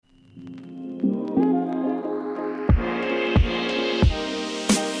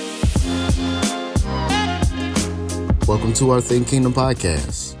Welcome to our Think Kingdom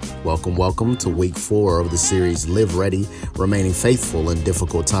podcast. Welcome to week 4 of the series Live Ready, Remaining Faithful in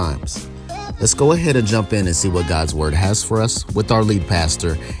Difficult Times. Let's go ahead and jump in and see what God's Word has for us with our lead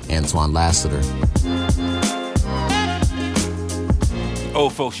pastor, Antoine Lassiter.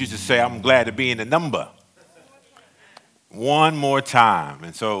 Old folks used to say, I'm glad to be in the number. One more time.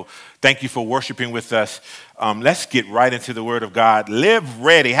 And so thank you for worshiping with us. Let's get right into the Word of God. Live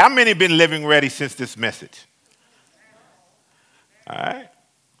ready. How many have been living ready since this message? All right.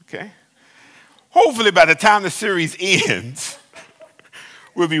 Okay. Hopefully by the time the series ends,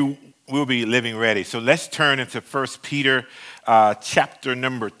 we'll be living ready. So let's turn into 1 Peter chapter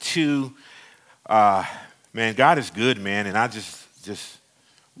number 2. Man, God is good, man, and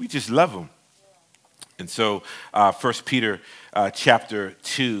we just love him. And so 1 Peter chapter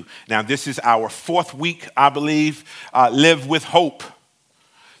 2. Now, this is our 4th week, I believe, Live with Hope.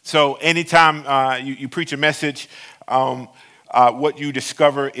 So anytime you preach a message, what you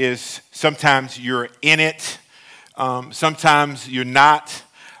discover is sometimes you're in it, sometimes you're not,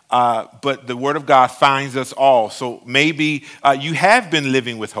 but the Word of God finds us all. So maybe you have been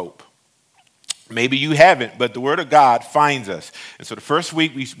living with hope. Maybe you haven't, but the Word of God finds us. And so the first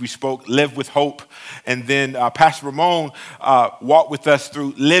week we spoke Live with Hope, and then Pastor Ramon walked with us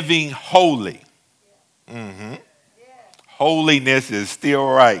through Living Holy. Mm-hmm. Holiness is still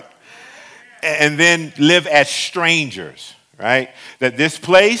right. And then Live as Strangers, right? That this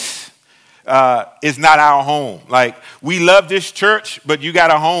place is not our home. Like, we love this church, but you got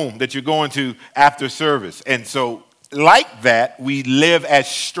a home that you're going to after service. And so like that, we live as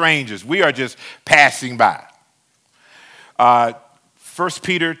strangers. We are just passing by. 1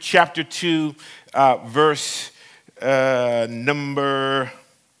 Peter chapter 2, verse number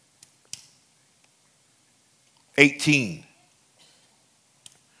 18.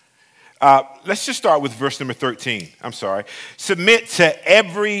 Let's just start with verse number 13. I'm sorry. Submit to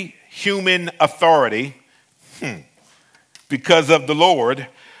every human authority because of the Lord,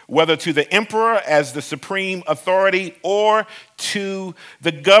 whether to the emperor as the supreme authority or to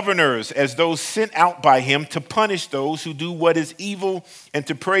the governors as those sent out by him to punish those who do what is evil and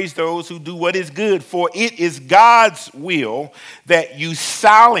to praise those who do what is good. For it is God's will that you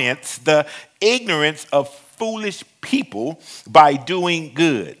silence the ignorance of foolish people by doing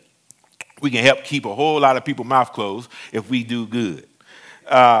good. We can help keep a whole lot of people's mouth closed if we do good.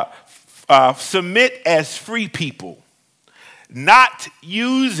 Submit as free people, not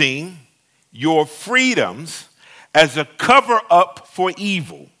using your freedoms as a cover-up for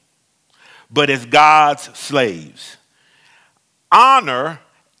evil, but as God's slaves. Honor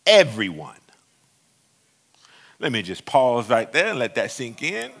everyone. Let me just pause right there and let that sink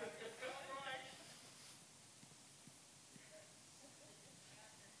in.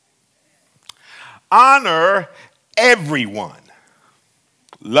 Honor everyone.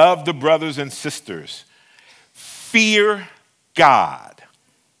 Love the brothers and sisters. Fear God.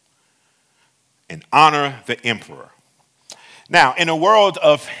 And honor the emperor. Now, in a world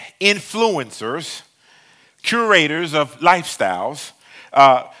of influencers, curators of lifestyles,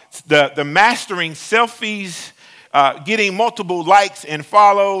 the mastering selfies, getting multiple likes and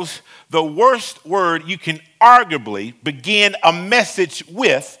follows, the worst word you can arguably begin a message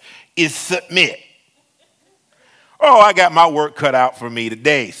with is submit. Oh, I got my work cut out for me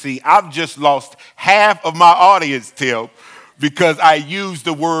today. See, I've just lost half of my audience, Tim, because I used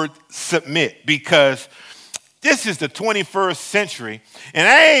the word submit. Because this is the 21st century, and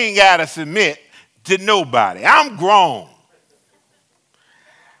I ain't got to submit to nobody. I'm grown.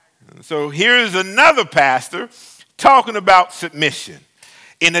 So here's another pastor talking about submission.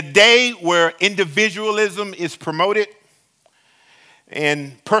 In a day where individualism is promoted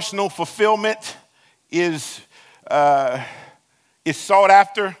and personal fulfillment is sought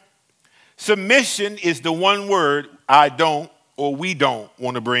after, submission is the one word I don't or we don't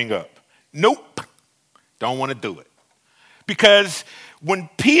want to bring up. Nope, don't want to do it. Because when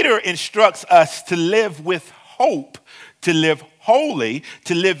Peter instructs us to live with hope, to live holy,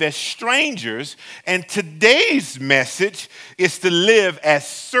 to live as strangers, and today's message is to live as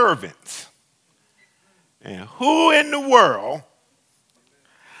servants. And who in the world,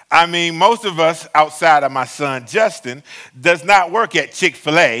 I mean, most of us outside of my son Justin does not work at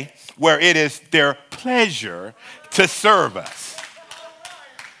Chick-fil-A where it is their pleasure to serve us.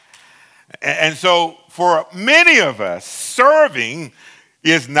 And so for many of us, serving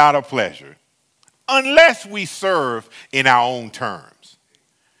is not a pleasure unless we serve in our own terms.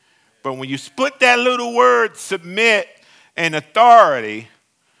 But when you split that little word, submit, and authority,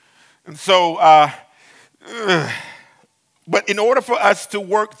 and so, but in order for us to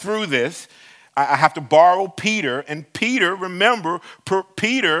work through this, I have to borrow Peter, and Peter, remember,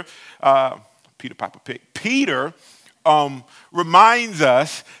 Peter Papa Pig, Peter reminds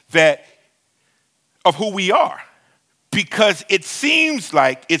us that of who we are, because it seems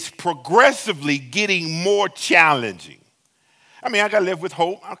like it's progressively getting more challenging. I mean, I got to live with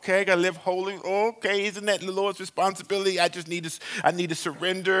hope. Okay, I got to live holy. Okay, isn't that the Lord's responsibility? I need to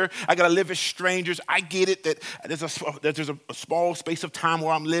surrender. I got to live as strangers. I get it that there's a small space of time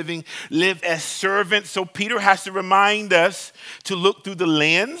where I'm living. Live as servants. So Peter has to remind us to look through the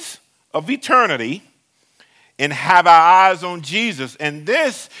lens of eternity and have our eyes on Jesus. And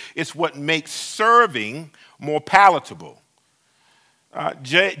this is what makes serving more palatable.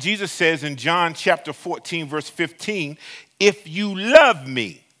 Jesus says in John chapter 14, verse 15, if you love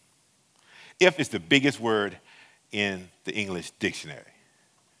me, if is the biggest word in the English dictionary.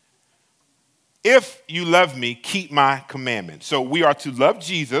 If you love me, keep my commandments. So we are to love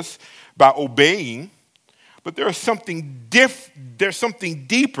Jesus by obeying, but there's something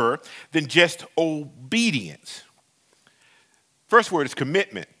deeper than just obedience. First word is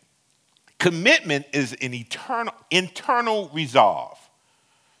commitment. Commitment is an internal resolve.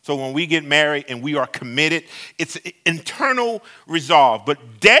 So when we get married and we are committed, it's an internal resolve.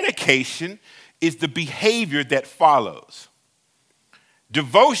 But dedication is the behavior that follows.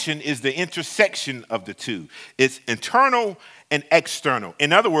 Devotion is the intersection of the two. It's internal and external.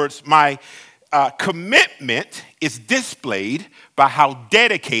 In other words, my commitment is displayed by how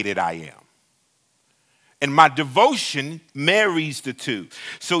dedicated I am. And my devotion marries the two.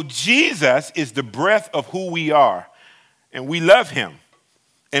 So Jesus is the breath of who we are. And we love him.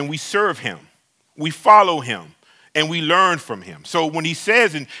 And we serve him. We follow him. And we learn from him. So when he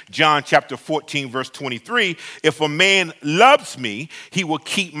says in John chapter 14, verse 23, if a man loves me, he will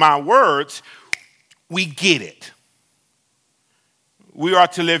keep my words, we get it. We are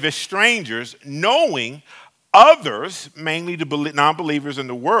to live as strangers, knowing others, mainly the non-believers in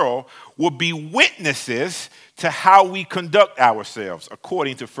the world, will be witnesses to how we conduct ourselves,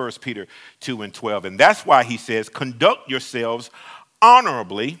 according to 1 Peter 2 and 12. And that's why he says, conduct yourselves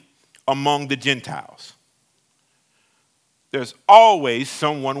honorably among the Gentiles. There's always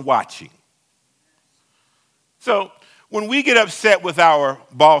someone watching. So when we get upset with our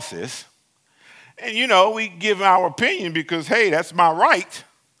bosses, and we give our opinion because, hey, that's my right.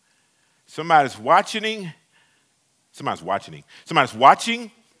 Somebody's watching,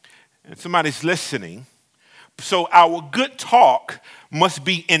 and somebody's listening. So our good talk must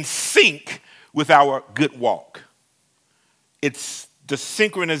be in sync with our good walk. It's the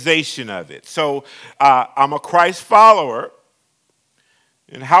synchronization of it. So I'm a Christ follower,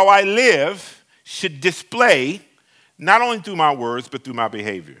 and how I live should display not only through my words, but through my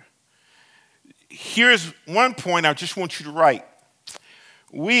behavior. Here's one point I just want you to write.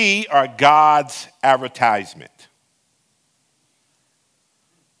 We are God's advertisement.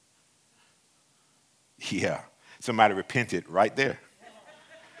 Yeah, somebody repented right there.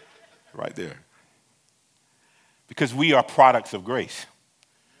 Right there. Because we are products of grace.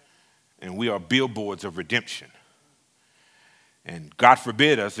 And we are billboards of redemption. And God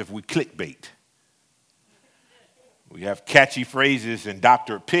forbid us if we clickbait. We have catchy phrases and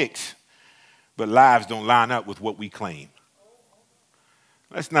doctored pics, but lives don't line up with what we claim.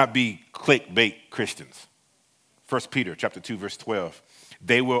 Let's not be clickbait Christians. 1 Peter chapter 2, verse 12.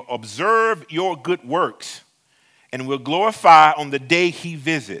 They will observe your good works and will glorify on the day he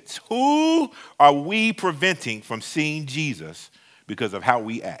visits. Who are we preventing from seeing Jesus because of how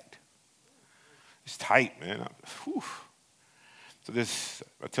we act? It's tight, man. Whew. So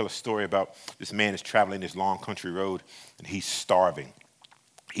I tell a story about this man is traveling this long country road, and he's starving.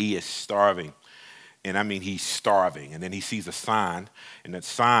 He is starving. And I mean, he's starving. And then he sees a sign, and that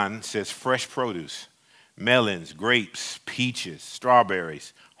sign says fresh produce, melons, grapes, peaches,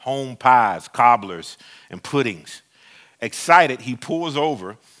 strawberries, home pies, cobblers, and puddings. Excited, he pulls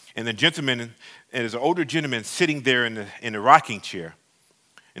over, and there's an older gentleman sitting there in the rocking chair.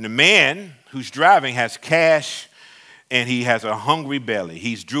 And the man who's driving has cash, and he has a hungry belly.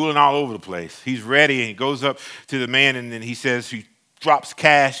 He's drooling all over the place. He's ready, and he goes up to the man, and then he drops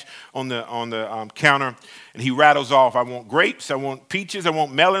cash on the counter, and he rattles off, I want grapes, I want peaches, I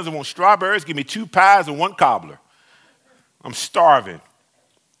want melons, I want strawberries, give me 2 pies and 1 cobbler. I'm starving.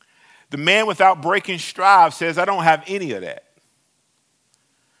 The man without breaking stride says, I don't have any of that.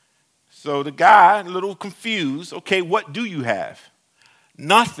 So the guy, a little confused, okay, what do you have?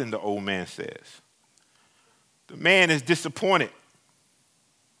 Nothing, the old man says. The man is disappointed.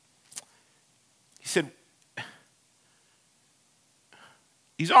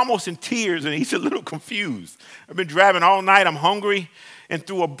 He He's almost in tears and he's a little confused. I've been driving all night. I'm hungry. And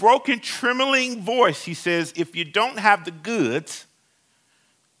through a broken, trembling voice, he says, if you don't have the goods,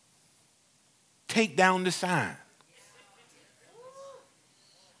 take down the sign.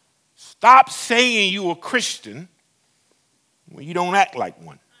 Stop saying you're a Christian when you don't act like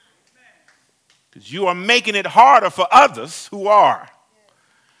one. Because you are making it harder for others who are.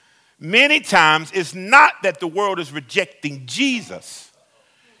 Many times it's not that the world is rejecting Jesus.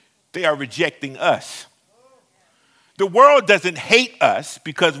 They are rejecting us. The world doesn't hate us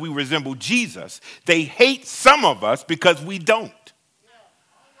because we resemble Jesus. They hate some of us because we don't.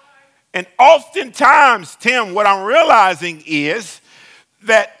 And oftentimes, Tim, what I'm realizing is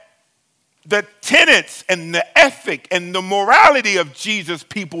that the tenets and the ethic and the morality of Jesus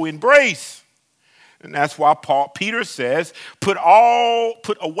people embrace. And that's why Peter says, put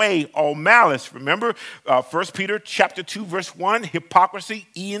away all malice. Remember, 1 Peter chapter 2, verse 1, hypocrisy,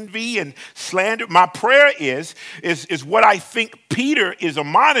 envy, and slander. My prayer is what I think Peter is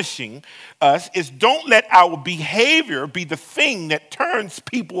admonishing us is don't let our behavior be the thing that turns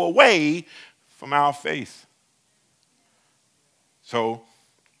people away from our faith. So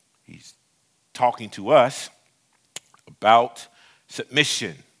he's talking to us about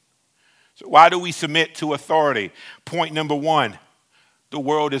submission. So why do we submit to authority? Point number one, the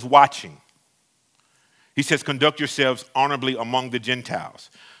world is watching. He says, conduct yourselves honorably among the Gentiles,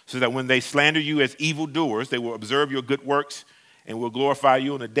 so that when they slander you as evildoers, they will observe your good works and will glorify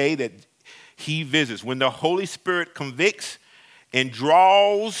you on the day that he visits. When the Holy Spirit convicts and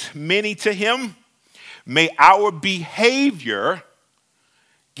draws many to him, may our behavior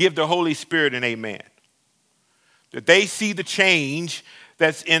give the Holy Spirit an amen. That they see the change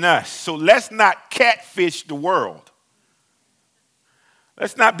that's in us. So let's not catfish the world.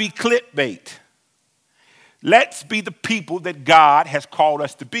 Let's not be clickbait. Let's be the people that God has called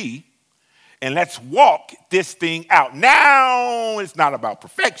us to be, and let's walk this thing out. Now, it's not about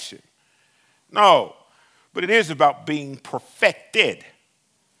perfection. No, but it is about being perfected.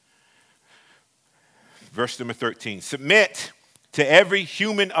 Verse number 13, submit to every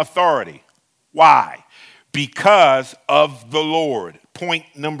human authority. Why? Because of the Lord. Point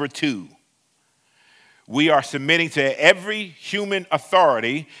number 2. We are submitting to every human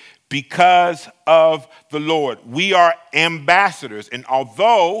authority because of the Lord. We are ambassadors, and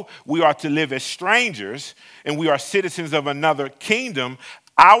although we are to live as strangers and we are citizens of another kingdom,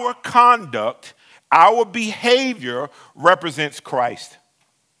 our conduct, our behavior represents Christ.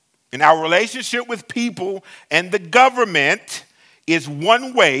 And our relationship with people and the government is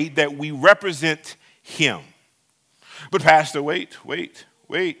one way that we represent him. But Pastor, wait.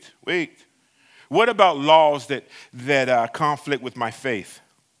 What about laws that conflict with my faith?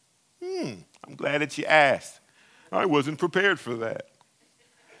 I'm glad that you asked. I wasn't prepared for that.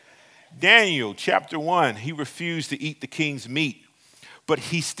 Daniel chapter 1, he refused to eat the king's meat, but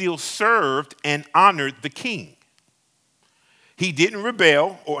he still served and honored the king. He didn't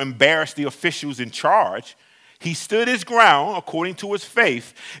rebel or embarrass the officials in charge. He stood his ground according to his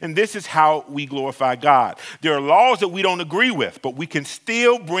faith, and this is how we glorify God. There are laws that we don't agree with, but we can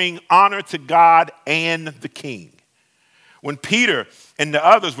still bring honor to God and the king. When Peter and the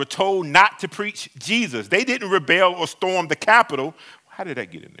others were told not to preach Jesus, they didn't rebel or storm the Capitol. How did that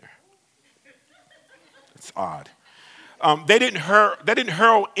get in there? That's odd. They didn't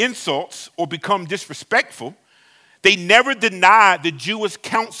hurl insults or become disrespectful. They never denied the Jewish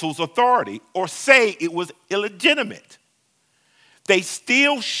council's authority or say it was illegitimate. They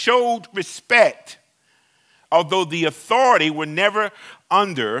still showed respect, although the authority were never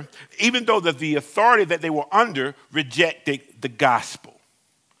under, even though the authority that they were under rejected the gospel.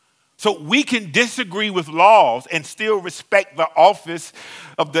 So we can disagree with laws and still respect the office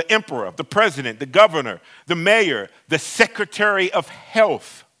of the emperor, the president, the governor, the mayor, the secretary of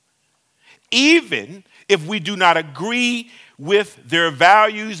health, even if we do not agree with their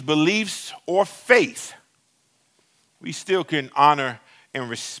values, beliefs, or faith. We still can honor and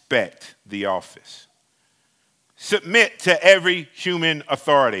respect the office. Submit to every human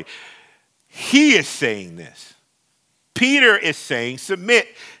authority. He is saying this. Peter is saying, submit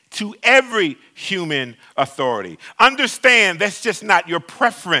to every human authority. Understand that's just not your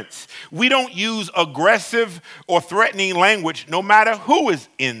preference. We don't use aggressive or threatening language no matter who is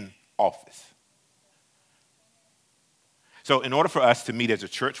in office. So in order for us to meet as a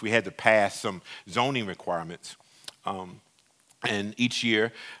church, we had to pass some zoning requirements. And each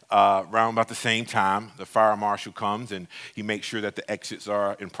year, around about the same time, the fire marshal comes and he makes sure that the exits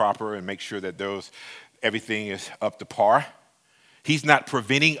are improper and makes sure that everything is up to par. He's not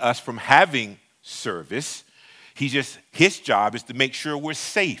preventing us from having service. His job is to make sure we're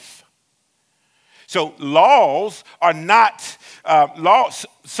safe. So laws are not,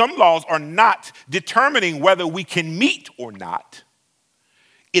 some laws are not determining whether we can meet or not.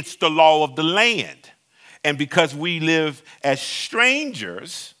 It's the law of the land. And because we live as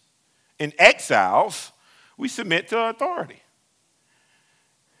strangers and exiles, we submit to authority.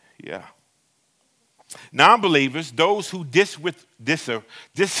 Yeah. Non-believers, those who disagree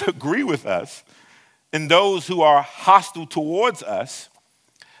with us, and those who are hostile towards us,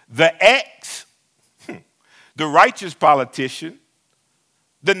 the the righteous politician,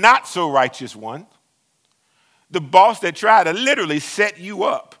 the not so righteous one, the boss that tried to literally set you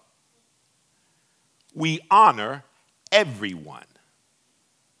up. We honor everyone.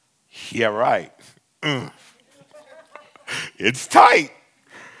 Yeah, right. It's tight.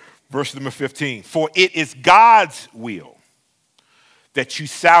 Verse number 15. For it is God's will that you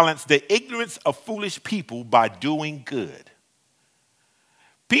silence the ignorance of foolish people by doing good.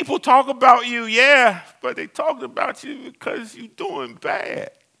 People talk about you, yeah, but they talk about you because you're doing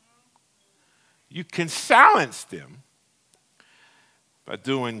bad. You can silence them by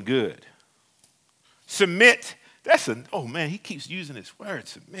doing good. Submit, oh man, he keeps using this word,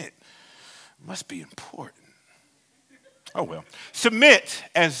 submit. Must be important. Oh well. Submit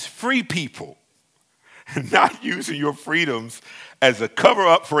as free people, not using your freedoms as a cover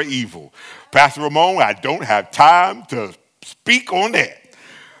up for evil. Pastor Ramon, I don't have time to speak on that.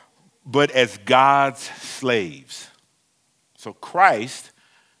 But as God's slaves. So Christ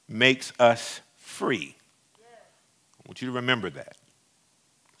makes us free. I want you to remember that.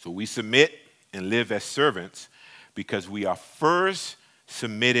 So we submit and live as servants because we are first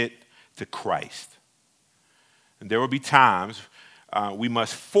submitted to Christ. And there will be times we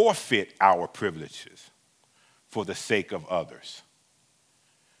must forfeit our privileges for the sake of others.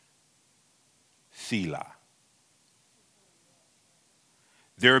 Selah.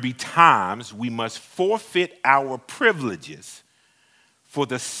 There will be times we must forfeit our privileges for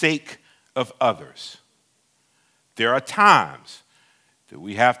the sake of others. There are times that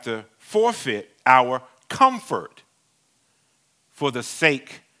we have to forfeit our comfort for the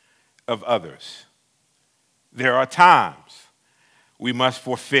sake of others. There are times we must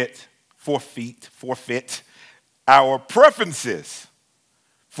forfeit our preferences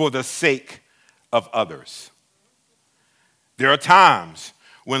for the sake of others. There are times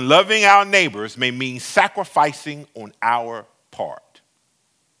when loving our neighbors may mean sacrificing on our part.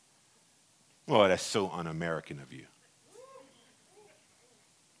 Well, that's so un-American of you.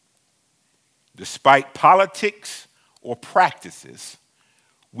 Despite politics or practices,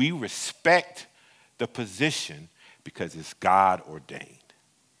 we respect the position because it's God ordained.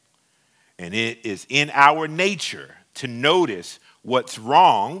 And it is in our nature to notice what's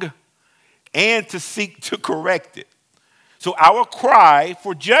wrong and to seek to correct it. So our cry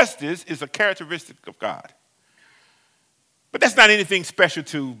for justice is a characteristic of God. But that's not anything special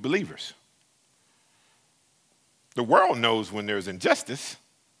to believers. The world knows when there's injustice.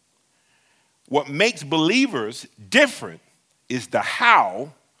 What makes believers different is the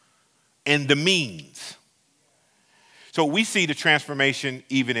how and the means. So we see the transformation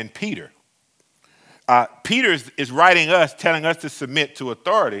even in Peter. Peter is writing us, telling us to submit to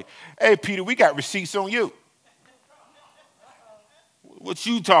authority. Hey, Peter, we got receipts on you. What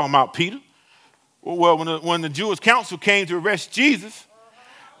you talking about, Peter? Well, when the Jewish council came to arrest Jesus,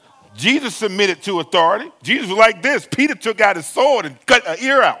 Jesus submitted to authority. Jesus was like this. Peter took out his sword and cut an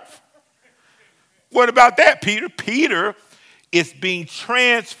ear off. What about that, Peter? Peter is being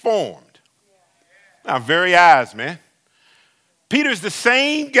transformed. Our very eyes, man. Peter's the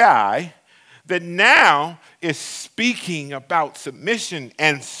same guy that now is speaking about submission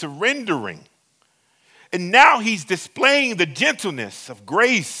and surrendering. And now he's displaying the gentleness of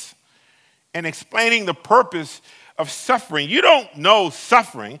grace and explaining the purpose of suffering. You don't know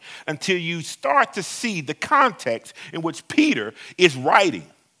suffering until you start to see the context in which Peter is writing.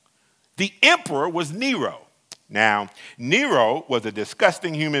 The emperor was Nero. Now, Nero was a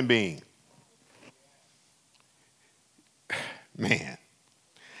disgusting human being. Man.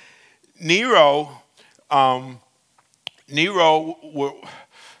 Nero,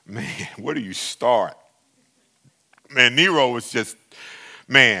 where do you start? Man, Nero was just,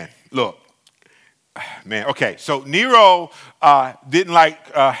 man, look. Man, okay, so Nero didn't like,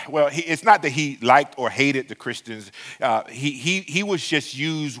 it's not that he liked or hated the Christians. He was just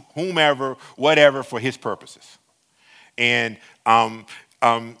used whomever, whatever for his purposes. And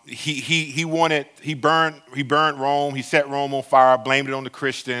he burned Rome. He set Rome on fire, blamed it on the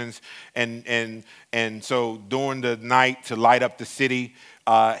Christians. And so during the night to light up the city,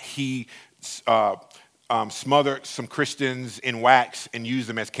 he smothered some Christians in wax and used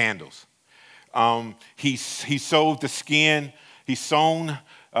them as candles. He sewed the skin. He sewn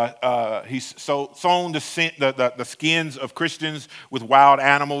the skins of Christians with wild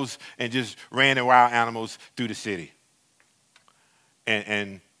animals and just ran the wild animals through the city.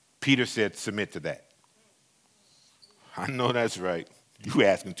 And Peter said, submit to that. I know that's right. You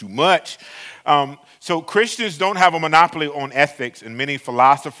asking too much. So Christians don't have a monopoly on ethics, and many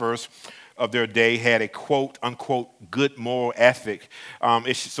philosophers of their day had a quote unquote good moral ethic.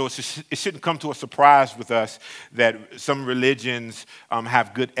 It shouldn't come to a surprise with us that some religions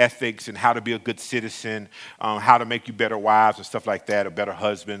have good ethics and how to be a good citizen, how to make you better wives and stuff like that, or better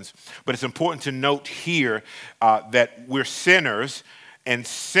husbands. But it's important to note here that we're sinners, and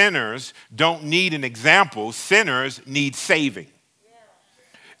sinners don't need an example. Sinners need saving.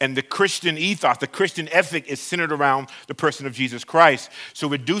 And the Christian ethos, the Christian ethic is centered around the person of Jesus Christ. So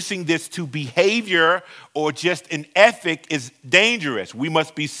reducing this to behavior or just an ethic is dangerous. We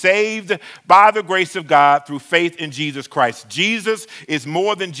must be saved by the grace of God through faith in Jesus Christ. Jesus is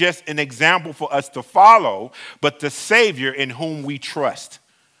more than just an example for us to follow, but the Savior in whom we trust.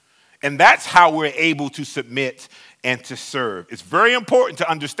 And that's how we're able to submit and to serve. It's very important to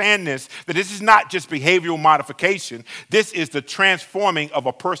understand this, that this is not just behavioral modification. This is the transforming of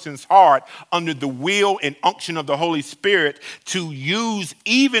a person's heart under the will and unction of the Holy Spirit to use,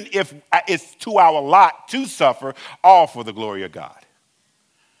 even if it's to our lot to suffer, all for the glory of God.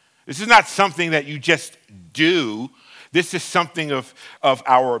 This is not something that you just do. This is something of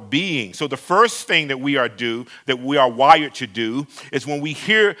our being. So the first thing that we are wired to do is when we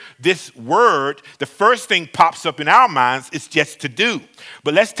hear this word, the first thing pops up in our minds is just to do.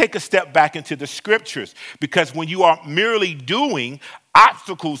 But let's take a step back into the scriptures, because when you are merely doing,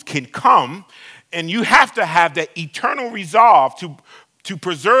 obstacles can come, and you have to have that eternal resolve to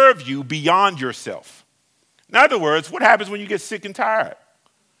preserve you beyond yourself. In other words, what happens when you get sick and tired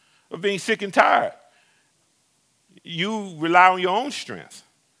of being sick and tired? You rely on your own strength.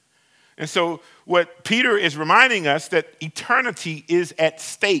 And so what Peter is reminding us, that eternity is at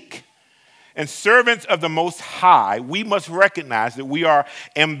stake. And servants of the Most High, we must recognize that we are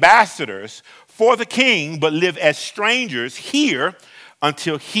ambassadors for the King, but live as strangers here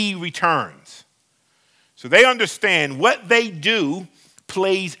until he returns. So they understand what they do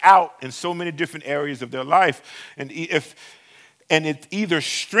plays out in so many different areas of their life. And it either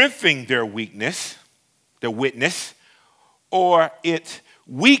strengthens their weakness, their witness, or it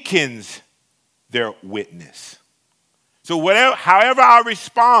weakens their witness. So however I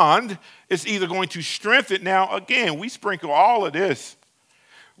respond, it's either going to strengthen. Now, again, we sprinkle all of this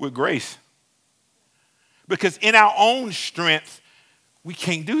with grace, because in our own strength, we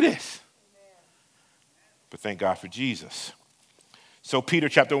can't do this. But thank God for Jesus. So Peter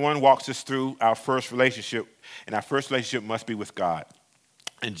chapter 1 walks us through our first relationship, and our first relationship must be with God.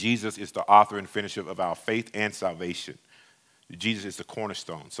 And Jesus is the author and finisher of our faith and salvation. Jesus is the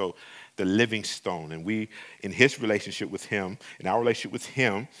cornerstone, so the living stone. And we, in his relationship with him, in our relationship with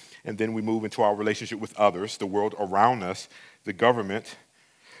him, and then we move into our relationship with others, the world around us, the government.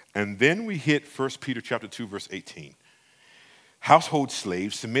 And then we hit 1 Peter chapter 2, verse 18. Household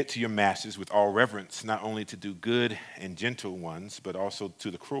slaves, submit to your masters with all reverence, not only to do good and gentle ones, but also to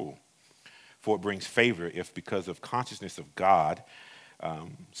the cruel. For it brings favor if, because of consciousness of God,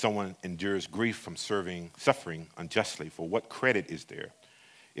 someone endures grief from suffering unjustly. For what credit is there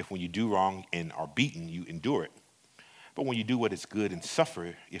if when you do wrong and are beaten, you endure it? But when you do what is good and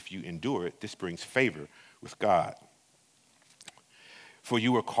suffer, if you endure it, this brings favor with God. For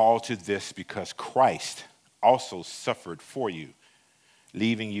you are called to this because Christ also suffered for you,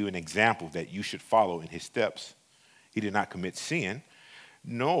 leaving you an example that you should follow in his steps. He did not commit sin,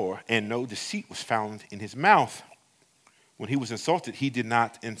 no deceit was found in his mouth. When he was insulted, he did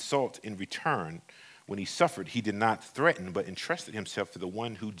not insult in return. When he suffered, he did not threaten, but entrusted himself to the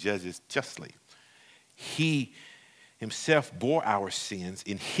one who judges justly. He himself bore our sins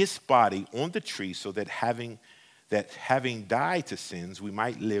in his body on the tree, so that having died to sins, we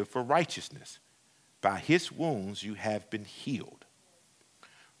might live for righteousness. By his wounds you have been healed.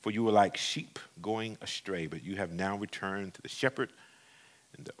 For you were like sheep going astray, but you have now returned to the shepherd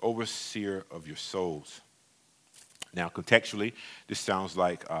and the overseer of your souls. Now, contextually, this sounds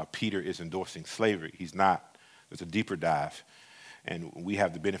like Peter is endorsing slavery. He's not. There's a deeper dive. And we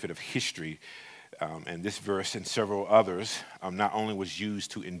have the benefit of history. And this verse and several others not only was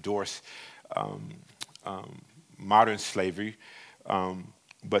used to endorse modern slavery,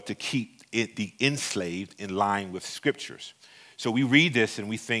 but to keep the enslaved in line with scriptures. So we read this and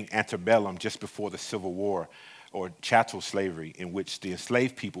we think antebellum, just before the Civil War. or chattel slavery, in which the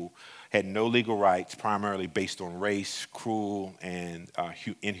enslaved people had no legal rights, primarily based on race, cruel, and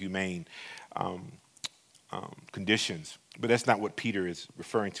inhumane conditions. But that's not what Peter is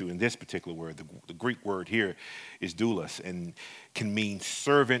referring to in this particular word. The Greek word here is doulos and can mean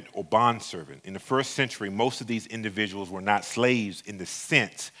servant or bondservant. In the first century, most of these individuals were not slaves in the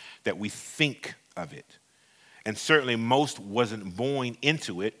sense that we think of it. And certainly most wasn't born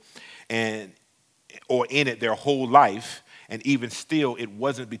into it or in it their whole life. And even still, it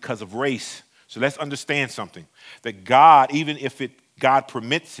wasn't because of race. So let's understand something. That God, even if God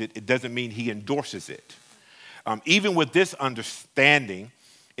permits it, it doesn't mean he endorses it. Even with this understanding,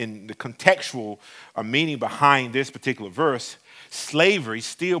 in the contextual meaning behind this particular verse, slavery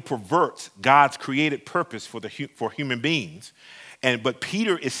still perverts God's created purpose for human beings. But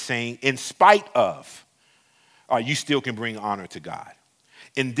Peter is saying, in spite of, you still can bring honor to God.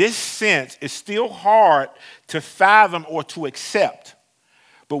 In this sense, it's still hard to fathom or to accept,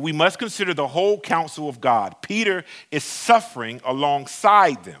 but we must consider the whole counsel of God. Peter is suffering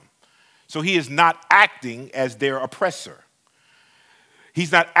alongside them. So he is not acting as their oppressor.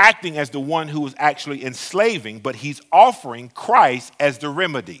 He's not acting as the one who is actually enslaving, but he's offering Christ as the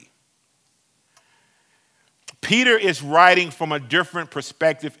remedy. Peter is writing from a different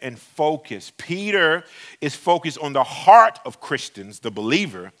perspective and focus. Peter is focused on the heart of Christians, the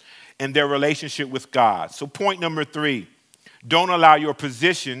believer, and their relationship with God. So point number 3, don't allow your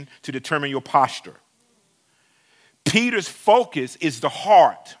position to determine your posture. Peter's focus is the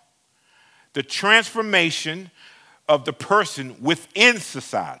heart, the transformation of the person within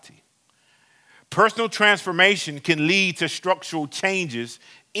society. Personal transformation can lead to structural changes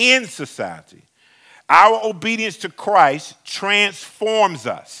in society. Our obedience to Christ transforms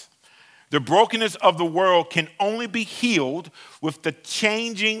us. The brokenness of the world can only be healed with the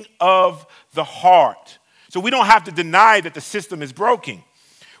changing of the heart. So we don't have to deny that the system is broken.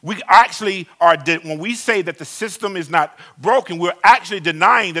 We actually when we say that the system is not broken, we're actually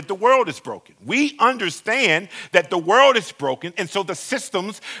denying that the world is broken. We understand that the world is broken, and so the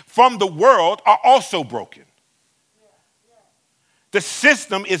systems from the world are also broken. The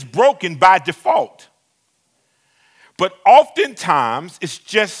system is broken by default. But oftentimes, it's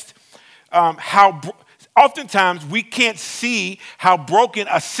just oftentimes we can't see how broken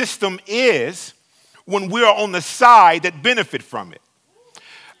a system is when we're on the side that benefit from it.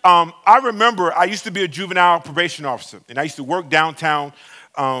 I remember I used to be a juvenile probation officer, and I used to work downtown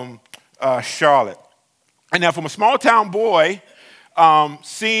Charlotte. And now from a small town boy,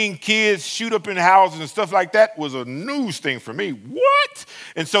 seeing kids shoot up in houses and stuff like that was a news thing for me. What?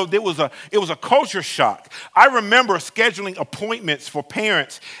 And so it was a culture shock. I remember scheduling appointments for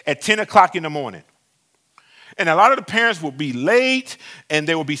parents at 10 o'clock in the morning. And a lot of the parents would be late, and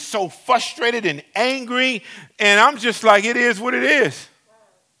they would be so frustrated and angry. And I'm just like, it is what it is.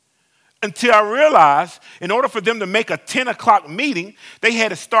 Until I realized in order for them to make a 10 o'clock meeting, they had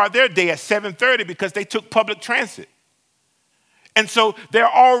to start their day at 7:30 because they took public transit. And so they're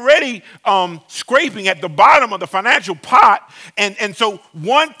already scraping at the bottom of the financial pot. And so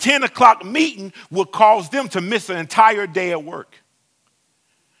one 10 o'clock meeting would cause them to miss an entire day at work.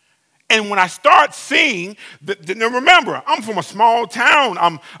 And when I start seeing, now remember, I'm from a small town.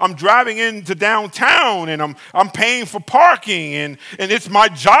 I'm driving into downtown, and I'm paying for parking, and it's my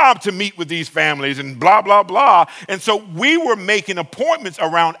job to meet with these families and blah, blah, blah. And so we were making appointments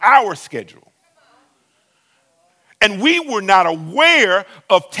around our schedule. And we were not aware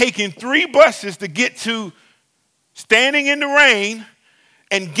of taking 3 buses to get to standing in the rain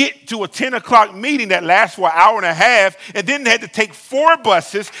and get to a 10 o'clock meeting that lasts for an hour and a half, and then they had to take 4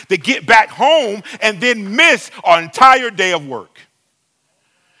 buses to get back home and then miss an entire day of work.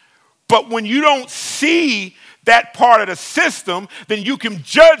 But when you don't see that part of the system, then you can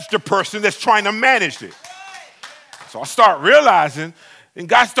judge the person that's trying to manage it. So I start realizing, and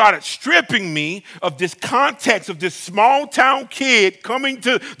God started stripping me of this context of this small town kid coming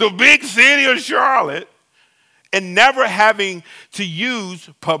to the big city of Charlotte and never having to use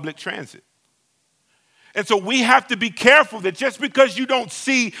public transit. And so we have to be careful that just because you don't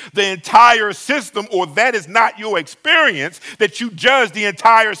see the entire system, or that is not your experience, that you judge the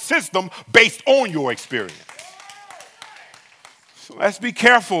entire system based on your experience. So let's be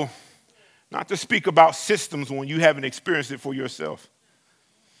careful not to speak about systems when you haven't experienced it for yourself.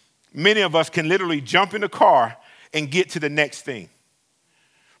 Many of us can literally jump in the car and get to the next thing.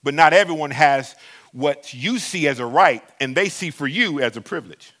 But not everyone has what you see as a right, and they see for you as a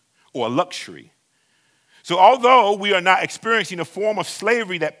privilege or a luxury. So although we are not experiencing a form of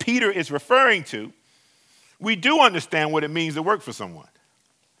slavery that Peter is referring to, we do understand what it means to work for someone.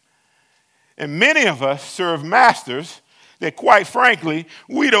 And many of us serve masters that, quite frankly,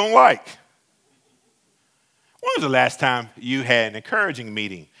 we don't like. When was the last time you had an encouraging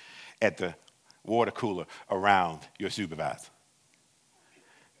meeting at the water cooler around your supervisor?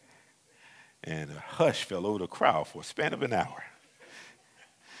 And a hush fell over the crowd for a span of an hour.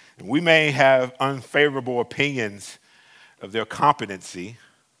 And we may have unfavorable opinions of their competency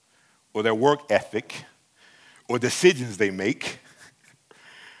or their work ethic or decisions they make,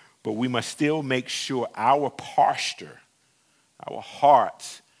 but we must still make sure our posture, our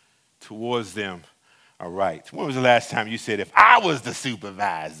hearts towards them are right. When was the last time you said, if I was the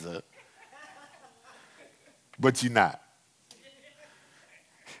supervisor, but you're not?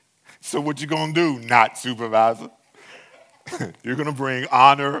 So what you gonna do, not supervisor? You're gonna bring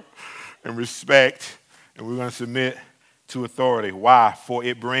honor and respect, and we're gonna submit to authority. Why? For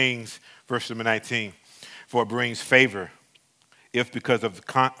it brings, verse number 19, for it brings favor. If because of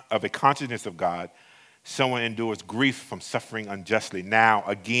a consciousness of God, someone endures grief from suffering unjustly. Now,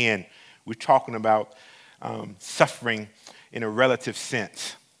 again, we're talking about suffering in a relative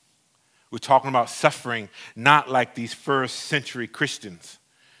sense. We're talking about suffering not like these first century Christians.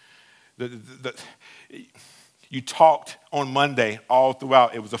 You talked on Monday all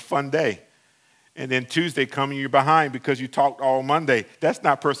throughout. It was a fun day. And then Tuesday coming, you're behind because you talked all Monday. That's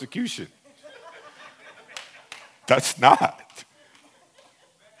not persecution. That's not.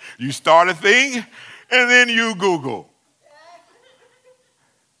 You start a thing, and then you Google.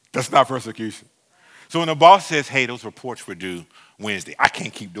 That's not persecution. So when the boss says, hey, those reports were due Wednesday, I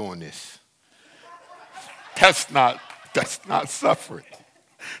can't keep doing this. That's not suffering.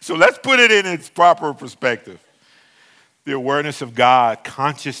 So let's put it in its proper perspective. The awareness of God,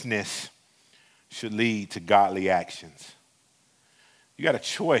 consciousness, should lead to godly actions. You got a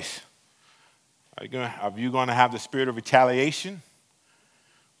choice. Are you going to have the spirit of retaliation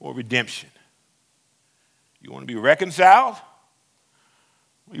or redemption? You want to be reconciled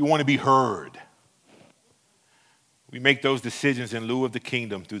or you want to be heard? We make those decisions in lieu of the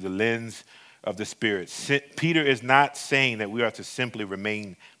kingdom through the lens of the Spirit. Peter is not saying that we are to simply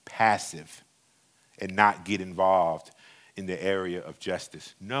remain passive and not get involved in the area of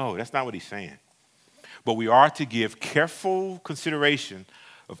justice. No, that's not what he's saying. But we are to give careful consideration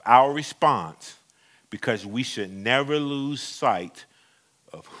of our response because we should never lose sight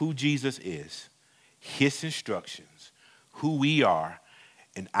of who Jesus is, his instructions, who we are,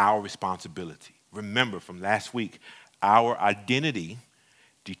 and our responsibility. Remember from last week, our identity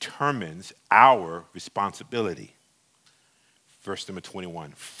determines our responsibility. Verse number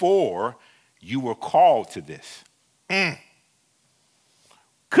 21, for you were called to this.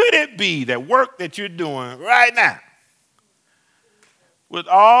 Could it be that work that you're doing right now with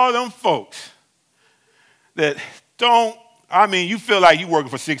all them folks that you feel like you're working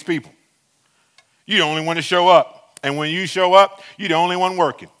for 6 people. You're the only one to show up. And when you show up, you're the only one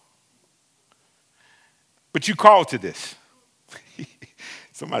working. But you called to this.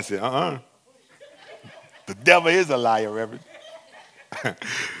 Somebody said, The devil is a liar, Reverend.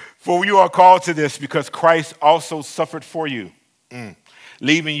 For you are called to this because Christ also suffered for you,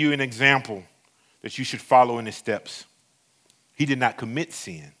 leaving you an example that you should follow in his steps. He did not commit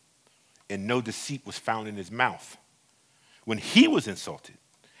sin, and no deceit was found in his mouth. When he was insulted,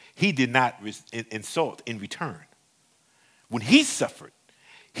 he did not insult in return. When he suffered,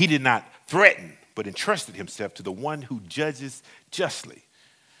 he did not threaten, but entrusted himself to the one who judges justly.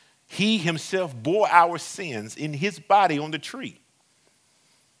 He himself bore our sins in his body on the tree,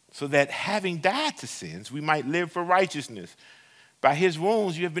 so that having died to sins, we might live for righteousness. By his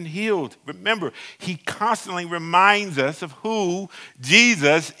wounds, you have been healed. Remember, he constantly reminds us of who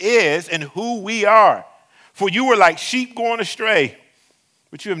Jesus is and who we are. For you were like sheep going astray,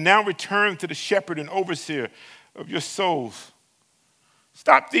 but you have now returned to the shepherd and overseer of your souls.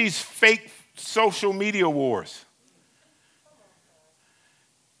 Stop these fake social media wars.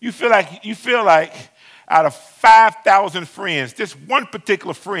 You feel like out of 5,000 friends, this one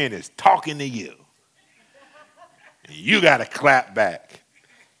particular friend is talking to you. You got to clap back.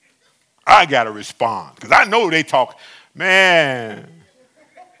 I got to respond because I know they talk. Man,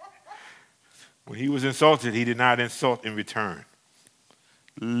 when he was insulted, he did not insult in return.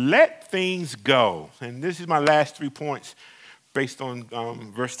 Let things go. And this is my last 3 points based on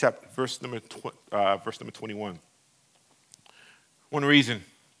verse number 21. One reason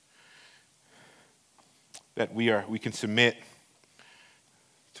that we can submit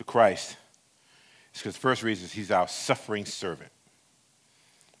to Christ is because the first reason is he's our suffering servant.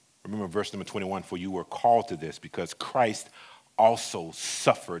 Remember verse number 21, for you were called to this because Christ also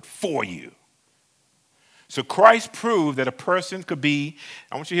suffered for you. So Christ proved that a person could be,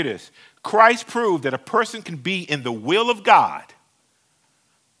 I want you to hear this. Christ proved that a person can be in the will of God,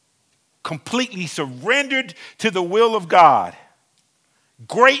 completely surrendered to the will of God,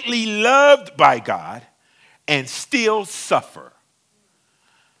 greatly loved by God, and still suffer.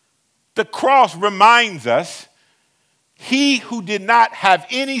 The cross reminds us, he who did not have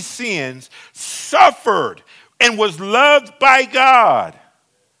any sins suffered and was loved by God.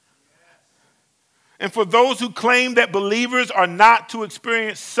 And for those who claim that believers are not to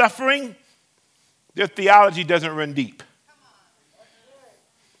experience suffering, their theology doesn't run deep.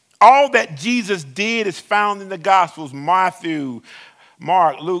 All that Jesus did is found in the Gospels, Matthew,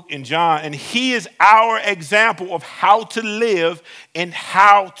 Mark, Luke, and John. And he is our example of how to live and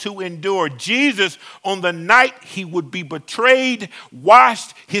how to endure. Jesus, on the night he would be betrayed,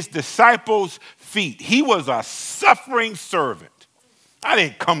 washed his disciples' feet. He was a suffering servant. I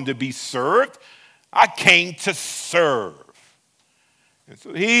didn't come to be served. I came to serve. And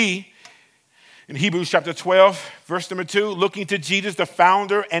so he, in Hebrews chapter 12, verse number 2, looking to Jesus, the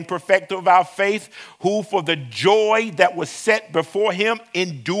founder and perfecter of our faith, who for the joy that was set before him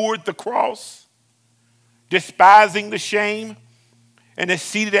endured the cross, despising the shame, and is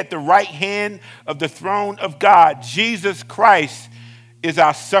seated at the right hand of the throne of God. Jesus Christ is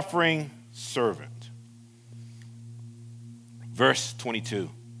our suffering servant. Verse 22.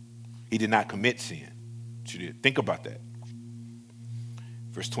 He did not commit sin. Think about that.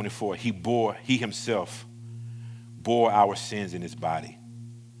 Verse 24, he himself bore our sins in his body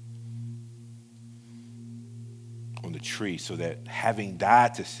on the tree, so that having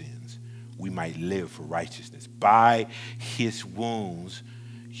died to sins, we might live for righteousness. By his wounds,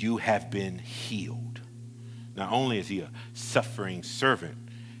 you have been healed. Not only is he a suffering servant,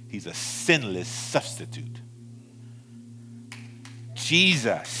 he's a sinless substitute.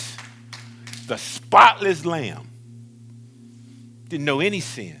 Jesus, the spotless lamb, didn't know any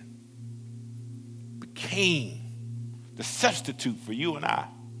sin, became the substitute for you and I,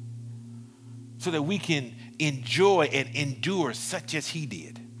 so that we can enjoy and endure such as he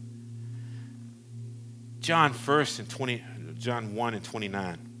did. John 1 and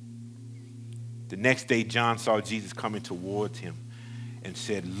 29. The next day, John saw Jesus coming towards him and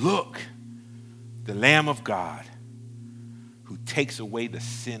said, "Look, the Lamb of God who takes away the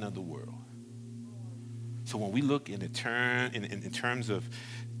sin of the world." So when we look in terms of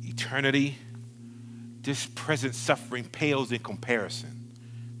eternity, this present suffering pales in comparison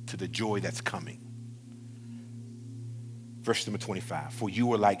to the joy that's coming. Verse number 25, for you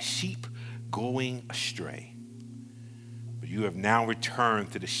were like sheep going astray, but you have now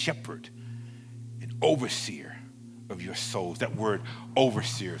returned to the shepherd and overseer of your souls. That word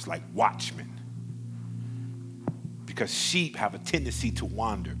overseer is like watchman, because sheep have a tendency to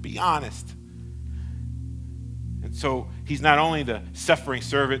wander. Be honest. And so he's not only the suffering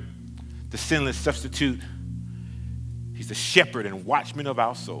servant, the sinless substitute, he's the shepherd and watchman of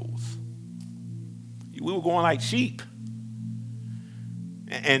our souls. We were going like sheep.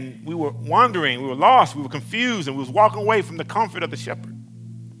 And we were wandering, we were lost, we were confused, and we was walking away from the comfort of the shepherd.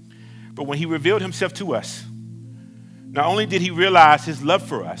 But when he revealed himself to us, not only did he realize his love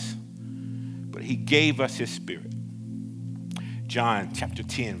for us, but he gave us his spirit. John chapter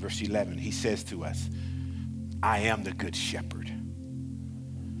 10, verse 11, he says to us, I am the good shepherd.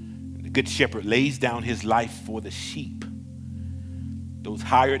 And the good shepherd lays down his life for the sheep. Those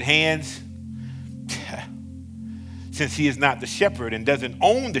hired hands, since he is not the shepherd and doesn't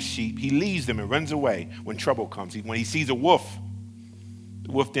own the sheep, he leaves them and runs away when trouble comes. When he sees a wolf,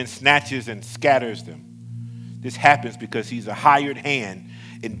 the wolf then snatches and scatters them. This happens because he's a hired hand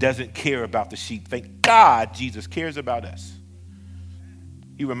and doesn't care about the sheep. Thank God Jesus cares about us.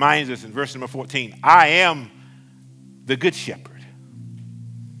 He reminds us in verse number 14, I am the good shepherd.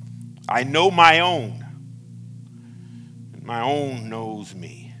 I know my own, and my own knows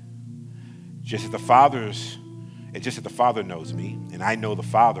me. Just as the Father knows me, and I know the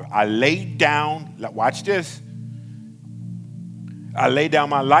Father, I lay down, watch this, I lay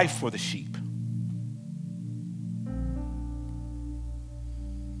down my life for the sheep.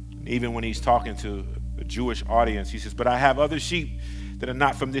 And even when he's talking to a Jewish audience, he says, but I have other sheep that are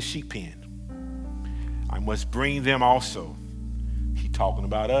not from this sheep pen. I must bring them also. He's talking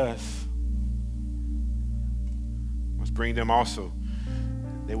about us. Must bring them also.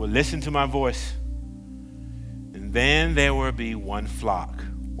 They will listen to my voice. And then there will be one flock,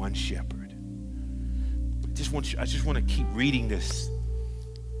 one shepherd. I just want to keep reading this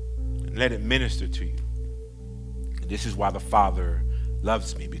and let it minister to you. And this is why the Father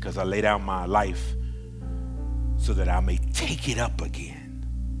loves me, because I lay down my life so that I may take it up again.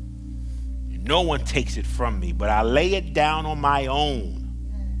 No one takes it from me, but I lay it down on my own.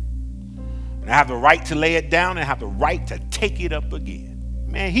 And I have the right to lay it down and I have the right to take it up again.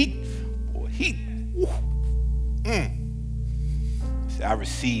 Man, I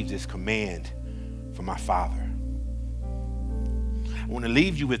received this command from my Father. I want to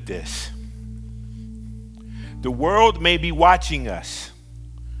leave you with this. The world may be watching us,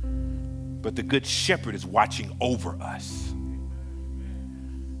 but the Good Shepherd is watching over us.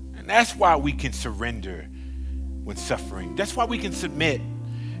 And that's why we can surrender when suffering. That's why we can submit.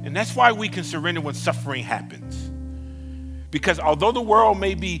 And that's why we can surrender when suffering happens. Because although the world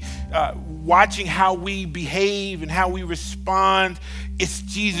may be watching how we behave and how we respond, it's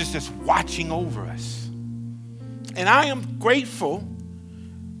Jesus that's watching over us. And I am grateful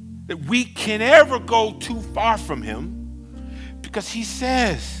that we can ever go too far from him, because he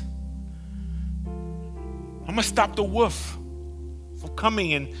says, I'm going to stop the wolf from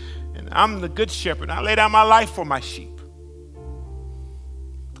coming, and I'm the good shepherd. I lay down my life for my sheep.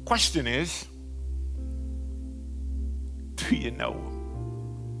 The question is, do you know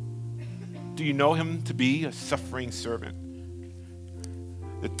him? Do you know him to be a suffering servant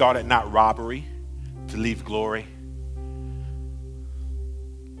that thought it not robbery to leave glory,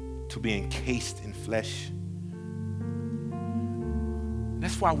 to be encased in flesh?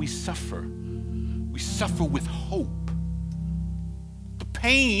 That's why we suffer. We suffer with hope. The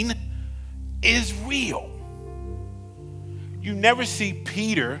pain is real. You never see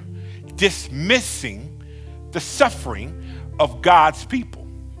Peter dismissing the suffering of God's people.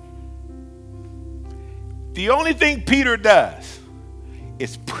 The only thing Peter does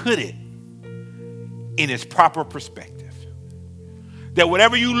is put it in its proper perspective. That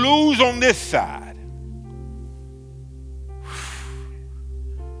whatever you lose on this side,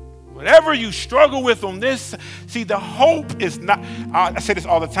 whatever you struggle with on this, see, the hope is not, I say this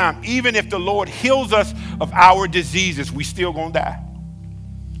all the time, even if the Lord heals us of our diseases, we still gonna die.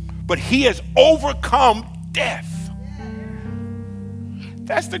 But he has overcome death.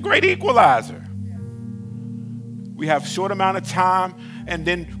 That's the great equalizer. We have a short amount of time and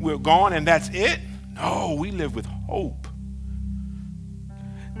then we're gone and that's it. No, we live with hope.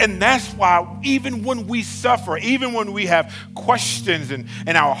 And that's why even when we suffer, even when we have questions and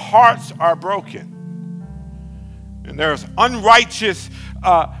our hearts are broken, and there's unrighteous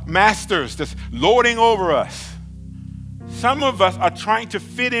masters that's lording over us, some of us are trying to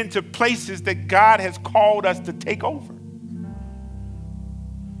fit into places that God has called us to take over.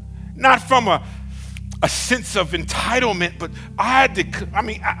 Not from a sense of entitlement, but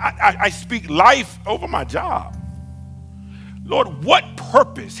I speak life over my job. Lord, what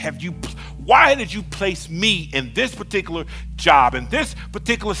purpose why did you place me in this particular job, in this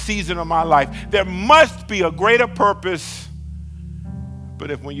particular season of my life? There must be a greater purpose.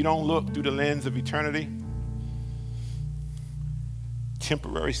 But when you don't look through the lens of eternity,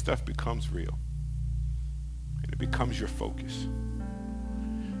 temporary stuff becomes real. And it becomes your focus.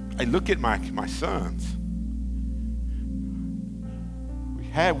 I look at my sons. We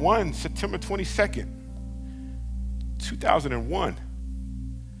had one September 22nd. 2001.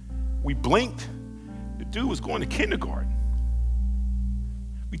 We blinked. The dude was going to kindergarten.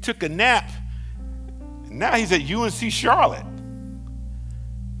 We took a nap. And now he's at UNC Charlotte.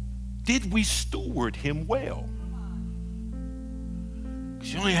 Did we steward him well?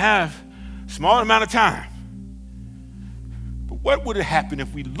 Because you only have a small amount of time. But what would have happened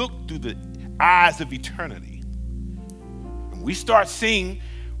if we looked through the eyes of eternity and we start seeing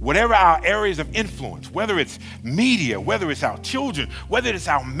whatever our areas of influence, whether it's media, whether it's our children, whether it's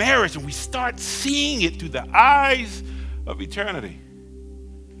our marriage, and we start seeing it through the eyes of eternity.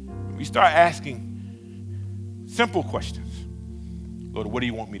 We start asking simple questions. Lord, what do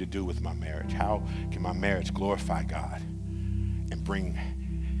you want me to do with my marriage? How can my marriage glorify God and bring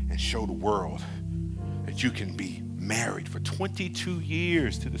and show the world that you can be married for 22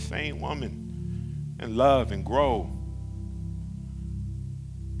 years to the same woman and love and grow?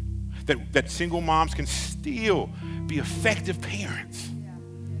 That single moms can still be effective parents.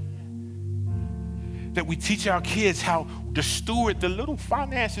 That we teach our kids how to steward the little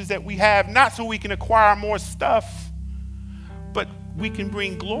finances that we have, not so we can acquire more stuff, but we can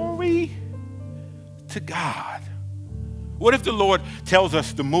bring glory to God. What if the Lord tells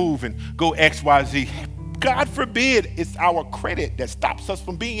us to move and go X, Y, Z? God forbid it's our credit that stops us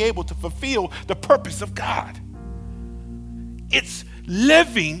from being able to fulfill the purpose of God. It's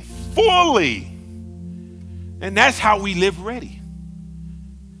living fully. And that's how we live ready.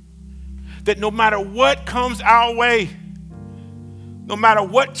 That no matter what comes our way, no matter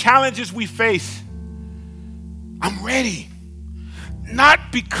what challenges we face, I'm ready.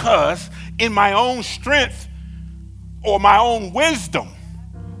 Not because in my own strength or my own wisdom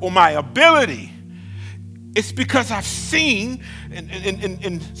or my ability. It's because I've seen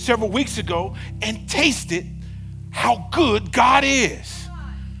in several weeks ago and tasted how good God is.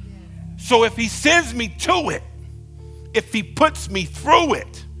 So if he sends me to it, if he puts me through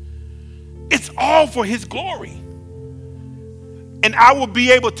it, it's all for his glory. And I will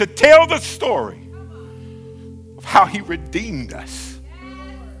be able to tell the story of how he redeemed us.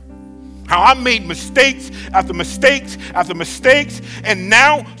 How I made mistakes after mistakes after mistakes, and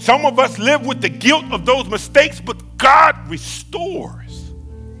now some of us live with the guilt of those mistakes, but God restores.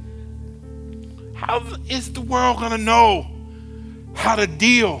 How is the world going to know how to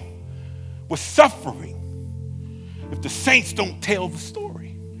deal with suffering if the saints don't tell the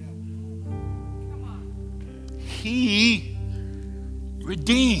story? He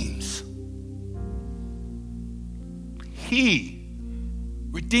redeems. He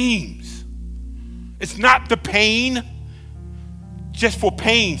redeems. It's not the pain just for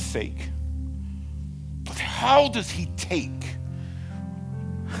pain's sake. But how does he take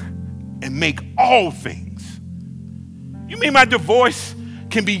and make all things? You mean my divorce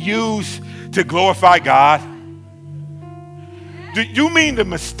can be used to glorify God? Do you mean the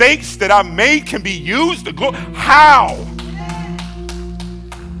mistakes that I made can be used to glorify? How?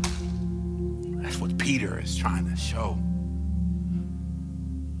 That's what Peter is trying to show.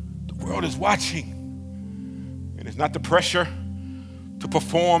 The world is watching. And it's not the pressure to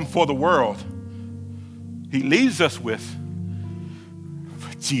perform for the world he leaves us with,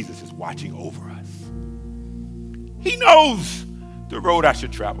 but Jesus is watching over us. He knows the road I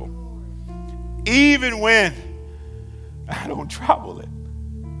should travel, even when I don't travel it.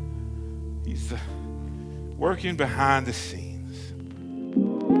 He's working behind the scenes.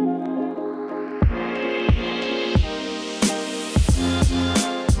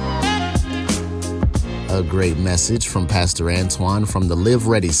 A great message from Pastor Antoine from the Live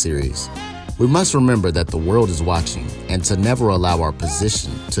Ready series. We must remember that the world is watching and to never allow our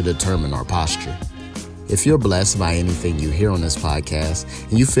position to determine our posture. If you're blessed by anything you hear on this podcast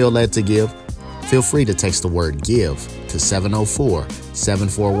and you feel led to give, feel free to text the word GIVE to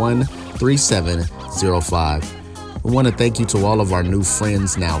 704-741-3705. We want to thank you to all of our new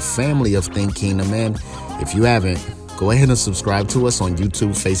friends, now family of Think Kingdom. And if you haven't, go ahead and subscribe to us on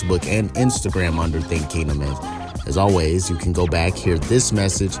YouTube, Facebook, and Instagram under Think Kingdom. And as always, you can go back, hear this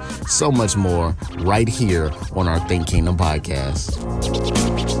message, so much more right here on our Think Kingdom podcast.